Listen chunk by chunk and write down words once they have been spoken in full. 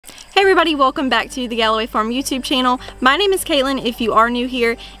Hey everybody, welcome back to the Galloway Farm YouTube channel. My name is Caitlin if you are new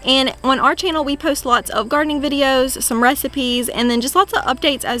here, and on our channel we post lots of gardening videos, some recipes, and then just lots of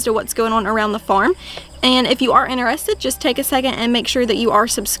updates as to what's going on around the farm. And if you are interested, just take a second and make sure that you are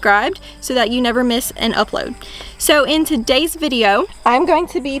subscribed so that you never miss an upload. So in today's video, I'm going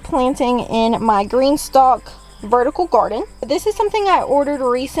to be planting in my GREENSTALK vertical garden. This is something I ordered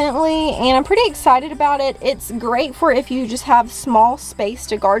recently and I'm pretty excited about it. It's great for if you just have small space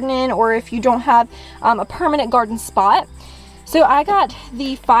to garden in, or if you don't have a permanent garden spot. So I got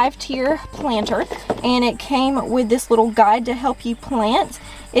the 5-tier planter and it came with this little guide to help you plant.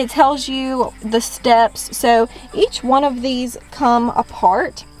 It tells you the steps. So each one of these come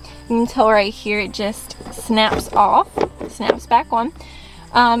apart. You can tell right here it just snaps off, snaps back on.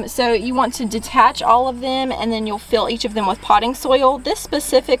 So you want to detach all of them and then you'll fill each of them with potting soil. This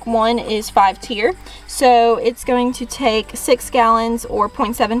specific one is 5-tier, so it's going to take 6 gallons or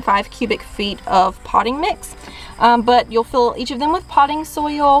 0.75 cubic feet of potting mix. But you'll fill each of them with potting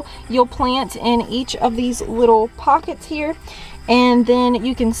soil. You'll plant in each of these little pockets here, and then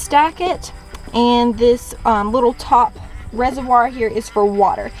you can stack it. And this little top reservoir here is for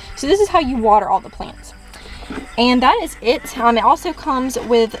water. So this is how you water all the plants. And that is it. It also comes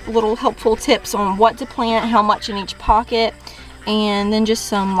with little helpful tips on what to plant, how much in each pocket, and then just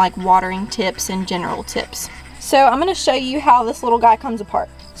some like watering tips and general tips. So I'm going to show you how this little guy comes apart.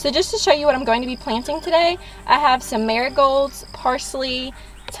 So just to show you what I'm going to be planting today, I have some marigolds, parsley,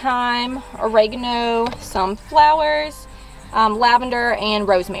 thyme, oregano, some flowers, lavender, and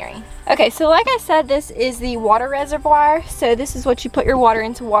rosemary. Okay, so like I said, this is the water reservoir. So this is what you put your water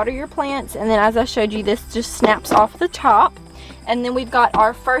in to water your plants, and then as I showed you, this just snaps off the top. And then we've got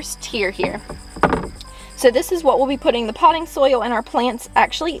our first tier here. So this is what we'll be putting the potting soil and our plants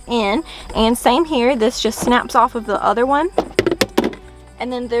actually in. And same here, this just snaps off of the other one.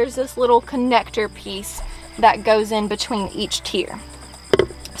 And then there's this little connector piece that goes in between each tier.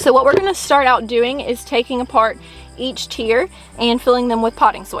 So what we're going to start out doing is taking apart each tier and filling them with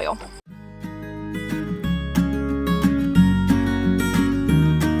potting soil.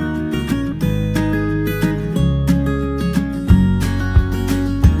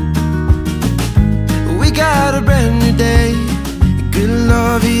 We got a brand new day, good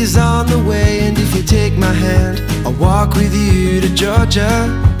love is on the way, and if you take my hand, I'll walk with you to Georgia.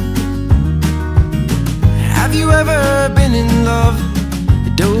 Have you ever been in love?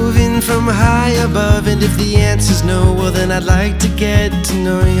 Dove in from high above, and if the answer's no, well then I'd like to get to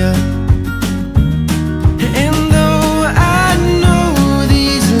know ya. And though I know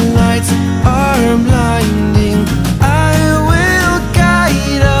these lights are blinding, I will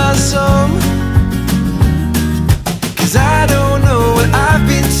guide us home. 'Cause I don't know what I've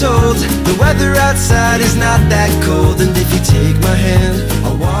been told, the weather outside is not that cold, and if you take my hand,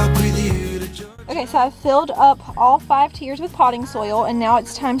 I'll walk with you. Okay, so I've filled up all 5 tiers with potting soil, and now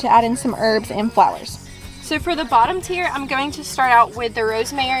it's time to add in some herbs and flowers. So for the bottom tier, I'm going to start out with the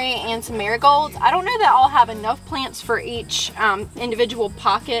rosemary and some marigolds. I don't know that I'll have enough plants for each individual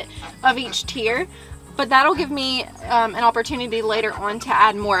pocket of each tier, but that'll give me an opportunity later on to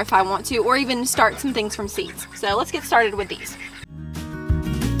add more if I want to, or even start some things from seeds. So let's get started with these.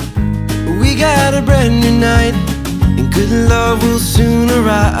 We got a brand new night, and good love will soon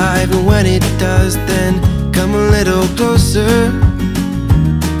arrive, and when it does, then come a little closer.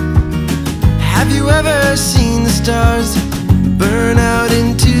 Have you ever seen the stars burn out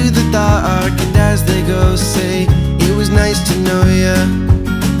into the dark, and as they go say, it was nice to know ya.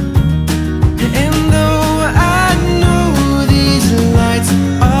 And though I know these lights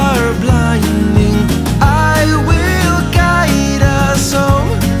are blinding, I will guide us home.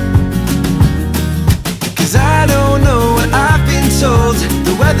 'Cause I don't know what I've been told,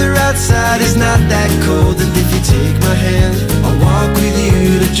 the weather outside is not that cold, and if you take my hand, I'll walk with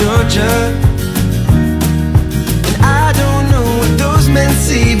you to Georgia. And I don't know what those men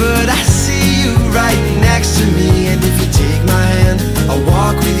see, but I see you right next to me, and if you take my hand, I'll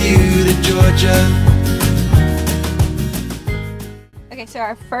walk with you to Georgia. Okay, so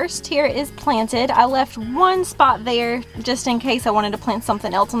our first tier is planted. I left one spot there just in case I wanted to plant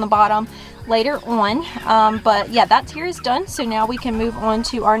something else on the bottom later on, but yeah, that tier is done, so now we can move on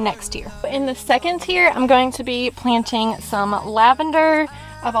to our next tier. In the second tier, I'm going to be planting some lavender.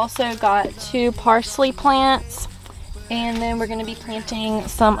 I've also got 2 parsley plants, and then we're going to be planting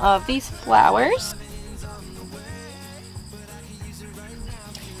some of these flowers.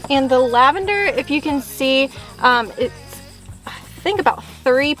 And the lavender, if you can see, it's I think about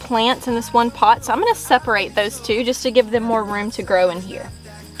 3 plants in this one pot, so I'm going to separate those 2 just to give them more room to grow in here.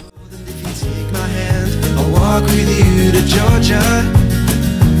 Take my hand, I'll walk with you to Georgia.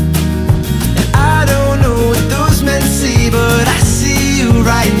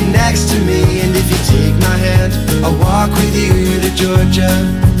 next to me. And if you take my hand, I'll walk with you to Georgia.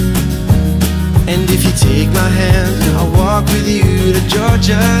 And if you take my hand, I'll walk with you to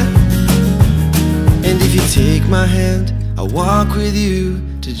Georgia. And if you take my hand, I'll walk with you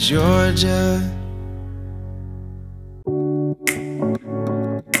to Georgia.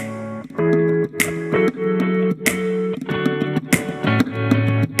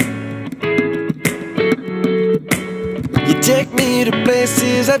 You take me to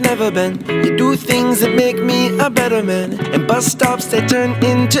places I've never been. You do things that make me a better man. And bus stops, they turn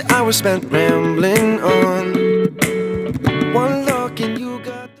into hours spent rambling on. One look and you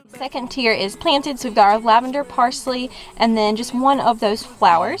got the Second tier is planted, so we've got our lavender, parsley, and then just one of those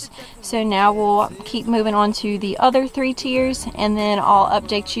flowers. So now we'll keep moving on to the other 3 tiers, and then I'll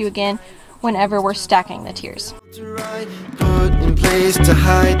update you again whenever we're stacking the tiers. put in place to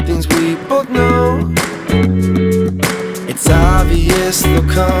hide things we both know. It's obvious there'll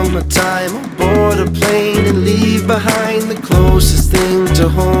come a time I'll board a plane and leave behind the closest thing to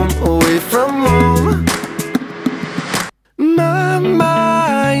home, away from home. My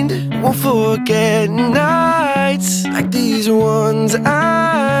mind won't forget nights like these ones.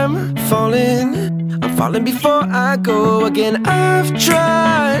 I'm falling before I go again. I've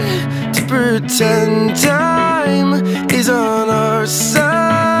tried to pretend time is on our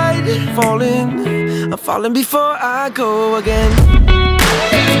side. I'm falling before I go again.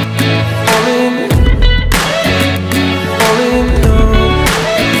 Falling, no.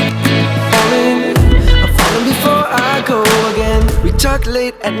 I'm falling before I go again. We talk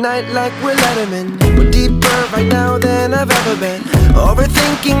late at night like we're Letterman. We're deeper right now than I've ever been.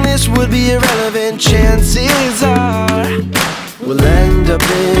 Overthinking this would be irrelevant. Chances are we'll end up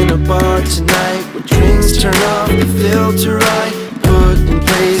in a bar tonight with drinks turned off, the filter right, put in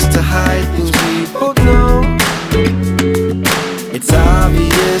place to hide things we both know. It's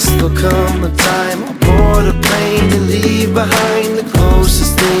obvious there'll come a time I'll board a plane and leave behind the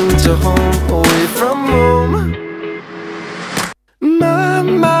closest thing to home, away from home. My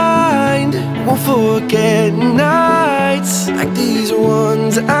mind won't forget nights like these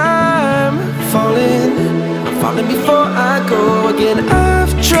ones. I'm falling before I go again.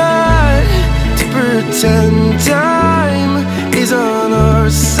 I've tried to pretend time is on our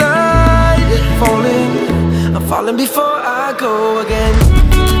side. I'm falling before I go again.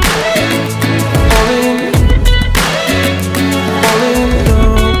 Falling, no.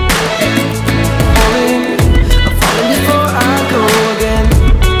 I'm falling before I go again.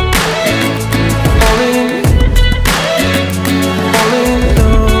 Falling, no.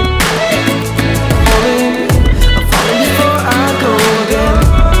 I'm falling before I go again.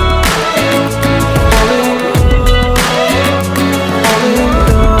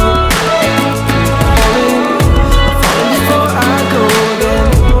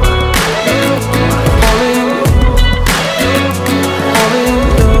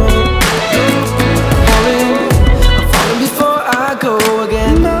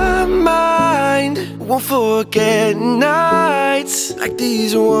 Forget nights like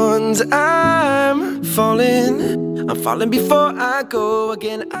these ones. I'm falling before I go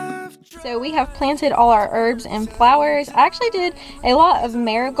again. So we have planted all our herbs and flowers. I actually did a lot of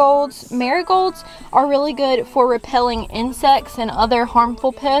marigolds. Marigolds are really good for repelling insects and other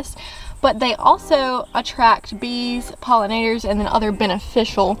harmful pests, but they also attract bees, pollinators, and then other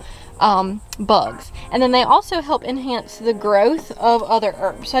beneficial bugs. And then they also help enhance the growth of other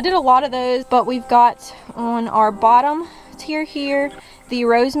herbs. So I did a lot of those, but we've got on our bottom tier here the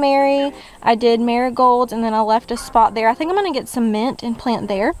rosemary. I did marigolds, and then I left a spot there. I think I'm going to get some mint and plant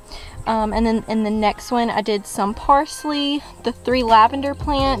there. And then in the next one I did some parsley, the 3 lavender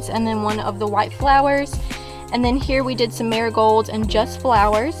plants, and then one of the white flowers. And then here we did some marigolds and just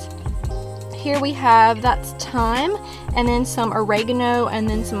flowers. Here we have, that's thyme, and then some oregano, and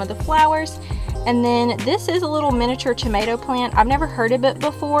then some of the flowers. And then this is a little miniature tomato plant. I've never heard of it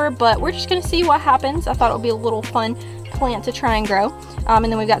before, but we're just gonna see what happens. I thought it would be a little fun plant to try and grow. And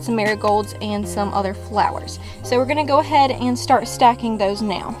then we've got some marigolds and some other flowers. So we're gonna go ahead and start stacking those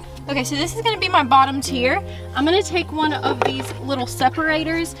now. Okay, so this is gonna be my bottom tier. I'm gonna take one of these little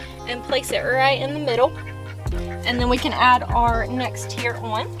separators and place it right in the middle. And then we can add our next tier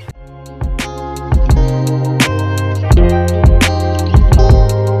on.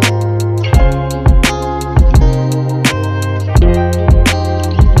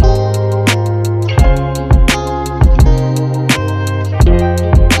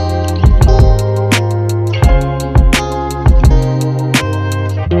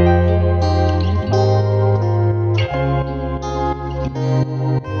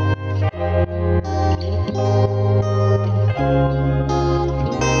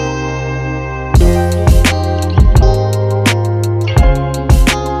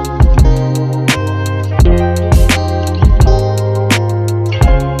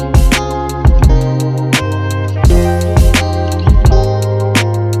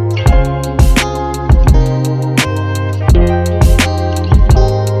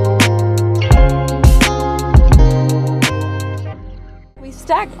 we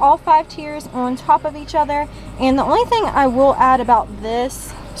stacked all 5 tiers on top of each other. And the only thing I will add about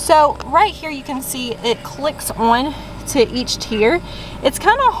this, so right here you can see it clicks on to each tier. It's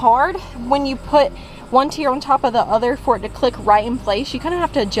kind of hard when you put one tier on top of the other for it to click right in place. You kind of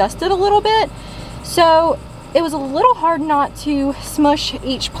have to adjust it a little bit. So it was a little hard not to smush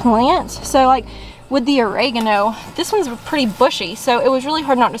each plant. So like with the oregano, this one's pretty bushy, so it was really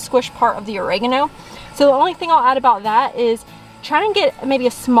hard not to squish part of the oregano. So the only thing I'll add about that is try and get maybe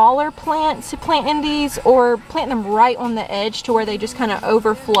a smaller plant to plant in these, or plant them right on the edge to where they just kind of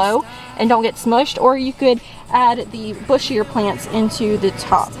overflow and don't get smushed, or you could add the bushier plants into the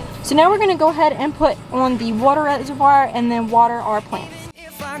top. So now we're going to go ahead and put on the water reservoir and then water our plants.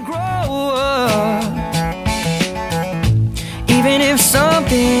 If I grow up, even if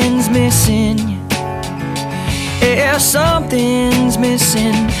something's missing, if something's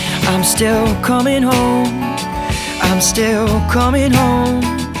missing, I'm still coming home. I'm still coming home.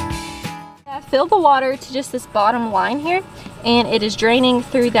 I filled the water to just this bottom line here, and it is draining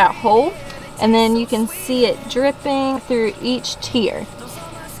through that hole, and then you can see it dripping through each tier.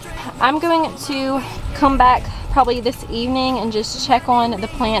 I'm going to come back probably this evening and just check on the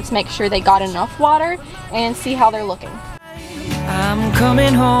plants, make sure they got enough water, and see how they're looking. I'm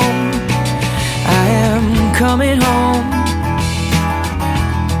coming home. I am coming home.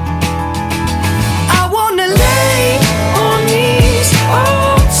 I wanna lay on these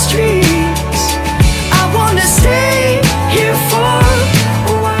old streets. I wanna stay here for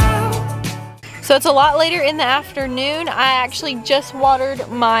a while. So it's a lot later in the afternoon. I actually just watered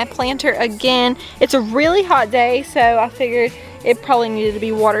my planter again. It's a really hot day, so I figured it probably needed to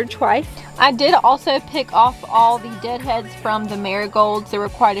be watered twice. I did also pick off all the deadheads from the marigolds. There were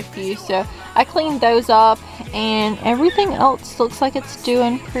quite a few, so I cleaned those up, and everything else looks like it's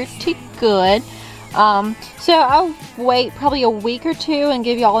doing pretty good. So I'll wait probably a week or two and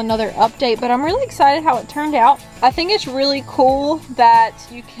give y'all another update, but I'm really excited how it turned out. I think it's really cool that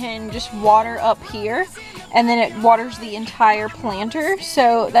you can just water up here and then it waters the entire planter,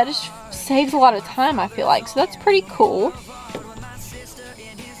 so that just saves a lot of time, I feel like. So that's pretty cool.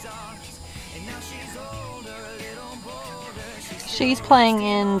 She's playing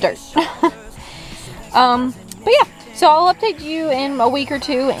in dirt. But yeah, so I'll update you in a week or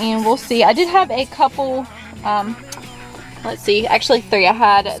two and we'll see. I did have a couple, let's see, actually 3. I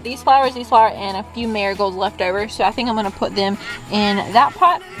had these flowers, and a few marigolds left over, so I think I'm going to put them in that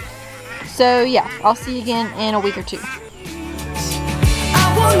pot. So yeah, I'll see you again in a week or 2.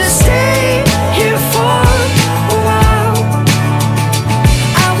 I wanna stay here for a while.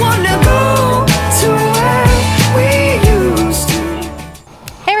 I wanna go to where we used to.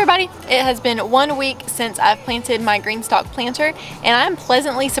 Hey everybody, it has been 1 week since I've planted my GREENSTALK planter, and I'm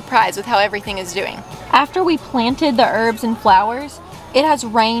pleasantly surprised with how everything is doing. After we planted the herbs and flowers, it has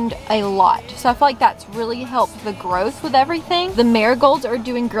rained a lot, so I feel like that's really helped the growth with everything. The marigolds are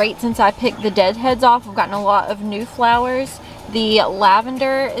doing great since I picked the deadheads off. We've gotten a lot of new flowers. The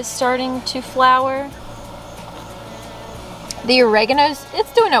lavender is starting to flower. The oregano's,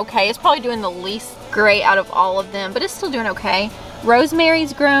 it's doing okay. It's probably doing the least great out of all of them, but it's still doing okay.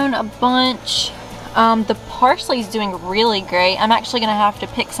 Rosemary's grown a bunch. The parsley's doing really great. I'm actually gonna have to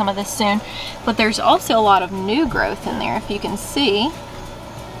pick some of this soon, but there's also a lot of new growth in there, if you can see.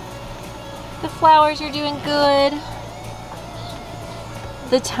 The flowers are doing good.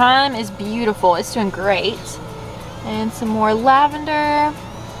 The thyme is beautiful. It's doing great. And some more lavender.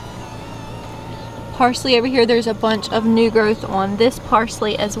 Parsley over here, there's a bunch of new growth on this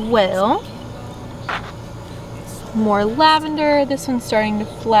parsley as well. More lavender. This one's starting to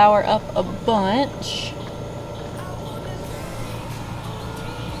flower up a bunch.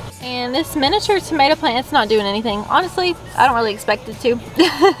 And this miniature tomato plant, it's not doing anything. Honestly, I don't really expect it to.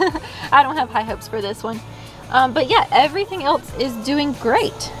 I don't have high hopes for this one. But yeah, everything else is doing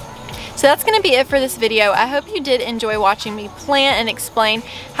great. So that's going to be it for this video. I hope you did enjoy watching me plant and explain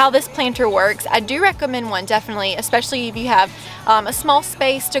how this planter works. I do recommend one, definitely, especially if you have a small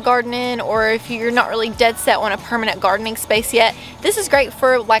space to garden in, or if you're not really dead set on a permanent gardening space yet. This is great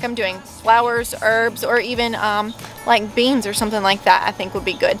for, like I'm doing, flowers, herbs, or even like beans or something like that. I think would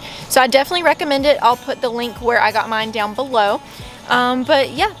be good. So I definitely recommend it. I'll put the link where I got mine down below.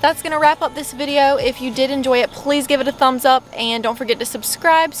 But yeah, that's gonna wrap up this video. If you did enjoy it, please give it a thumbs up, and don't forget to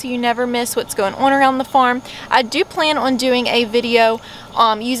subscribe so you never miss what's going on around the farm. I do plan on doing a video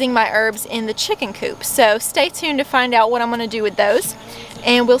using my herbs in the chicken coop, so stay tuned to find out what I'm gonna do with those,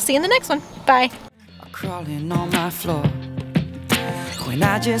 and we'll see you in the next one. Bye. Crawling on my floor when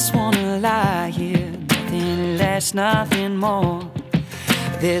I just wanna lie here, nothing less, nothing more.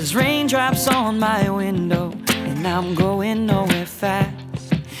 There's raindrops on my window, and I'm going nowhere fast.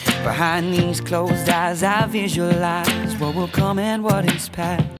 Behind these closed eyes I visualize what will come and what is past.